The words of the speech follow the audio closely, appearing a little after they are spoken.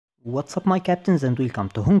What's up my captains and welcome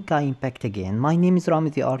to Honkai Impact again. My name is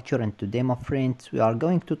Rami the Archer and today my friends we are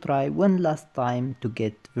going to try one last time to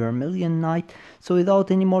get Vermilion Knight. So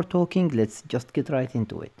without any more talking, let's just get right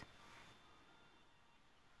into it.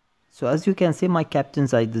 So as you can see my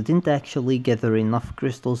captains, I didn't actually gather enough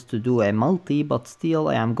crystals to do a multi, but still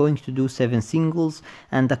I am going to do 7 singles,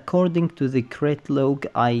 and according to the crit log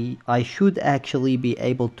I should actually be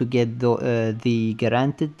able to get the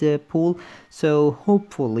guaranteed pool, so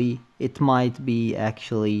hopefully it might be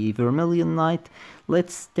actually Vermilion Knight.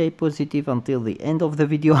 Let's stay positive until the end of the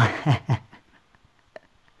video.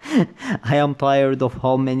 I am tired of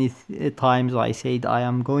how many times I said I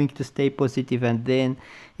am going to stay positive and then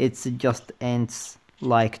it just ends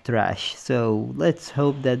like trash. So let's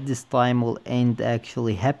hope that this time will end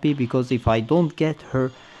actually happy, because if I don't get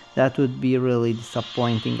her, that would be really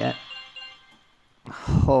disappointing.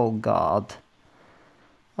 Oh god.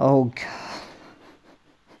 Oh god.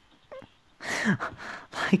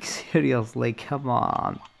 Like seriously, come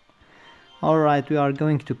on. Alright, we are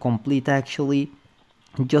going to complete actually,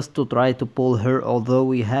 just to try to pull her, although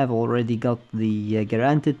we have already got the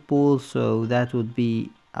guaranteed pull, so that would be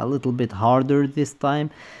a little bit harder this time.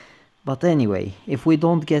 But anyway, if we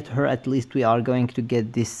don't get her, at least we are going to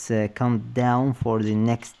get this countdown for the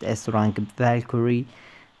next S rank Valkyrie,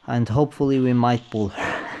 and hopefully we might pull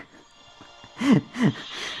her.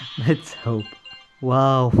 Let's hope.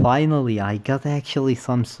 Wow, finally I got actually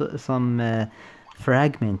some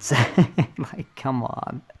fragments. Like, come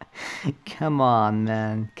on. Come on,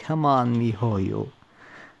 man. Come on, miHoYo.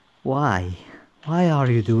 Why? Why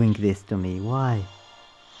are you doing this to me? Why?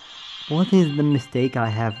 What is the mistake I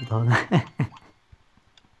have done?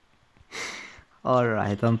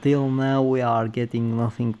 Alright, until now we are getting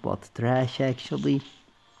nothing but trash actually.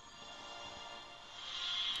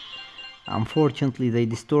 Unfortunately, they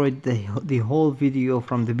destroyed the whole video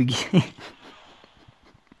from the beginning.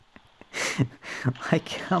 Like,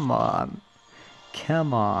 come on.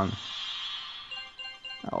 Come on.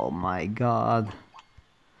 Oh my god.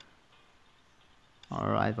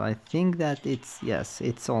 Alright, I think that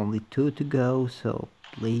it's only 2 to go, so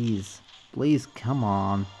please, come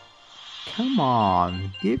on. Come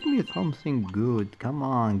on, give me something good. Come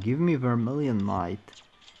on, give me Vermilion Knight.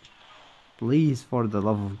 Please, for the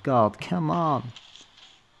love of God, come on.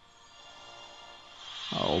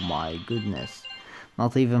 Oh my goodness.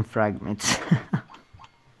 Not even fragments.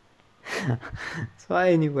 So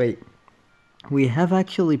anyway, we have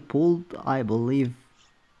actually pulled, I believe,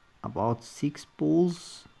 about 6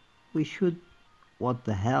 pulls. We should... What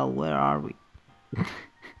the hell, where are we?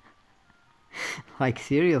 Like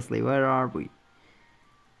seriously, where are we?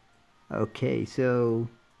 Okay, so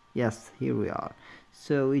yes, here we are.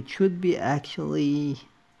 So it should be actually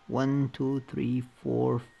 1, 2, 3,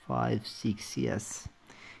 4, 5, 6, yes.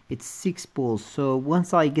 It's 6 pulls, so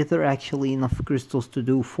once I gather actually enough crystals to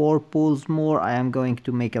do 4 pulls more, I am going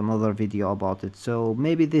to make another video about it. So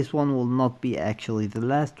maybe this one will not be actually the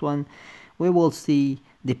last one. We will see,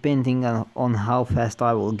 depending on how fast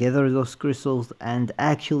I will gather those crystals, and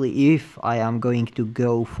actually if I am going to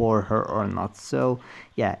go for her or not. So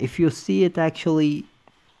yeah, if you see it actually...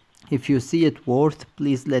 If you see it worth,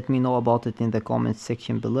 please let me know about it in the comments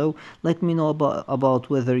section below. Let me know about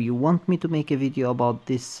whether you want me to make a video about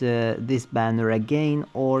this banner again,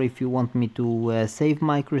 or if you want me to save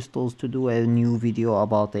my crystals to do a new video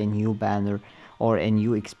about a new banner or a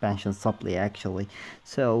new expansion supply actually.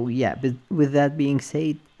 So yeah, but with that being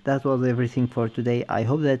said, that was everything for today. I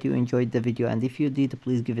hope that you enjoyed the video, and if you did,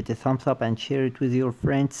 please give it a thumbs up and share it with your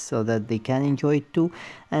friends so that they can enjoy it too.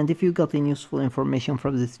 And if you got any useful information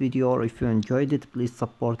from this video, or if you enjoyed it, please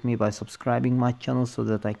support me by subscribing my channel so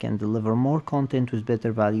that I can deliver more content with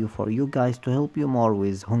better value for you guys to help you more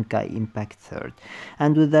with Honkai Impact 3rd.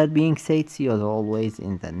 And with that being said, see you as always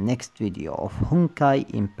in the next video of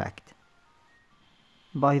Honkai Impact.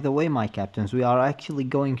 By the way, my captains, we are actually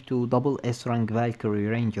going to double S rank Valkyrie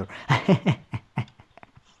Ranger.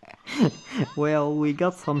 Well, we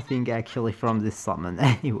got something actually from this summon.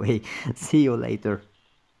 Anyway, see you later.